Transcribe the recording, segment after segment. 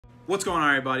What's going on,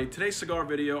 everybody? Today's cigar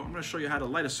video, I'm going to show you how to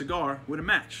light a cigar with a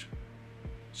match.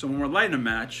 So when we're lighting a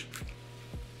match,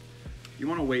 you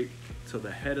want to wait till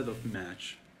the head of the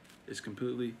match is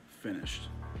completely finished.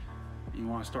 You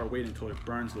want to start waiting until it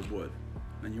burns the wood.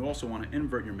 Then you also want to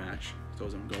invert your match so it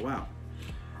doesn't go out.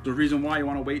 The reason why you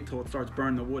want to wait till it starts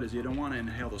burning the wood is you don't want to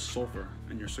inhale the sulfur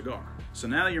in your cigar. So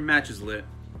now that your match is lit,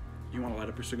 you want to light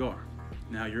up your cigar.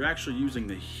 Now you're actually using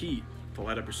the heat to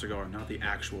light up your cigar, not the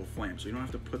actual flame. So you don't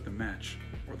have to put the match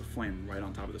or the flame right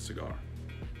on top of the cigar.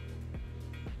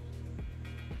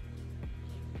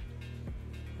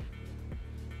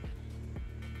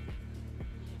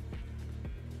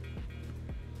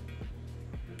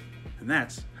 And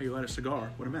that's how you light a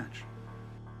cigar with a match.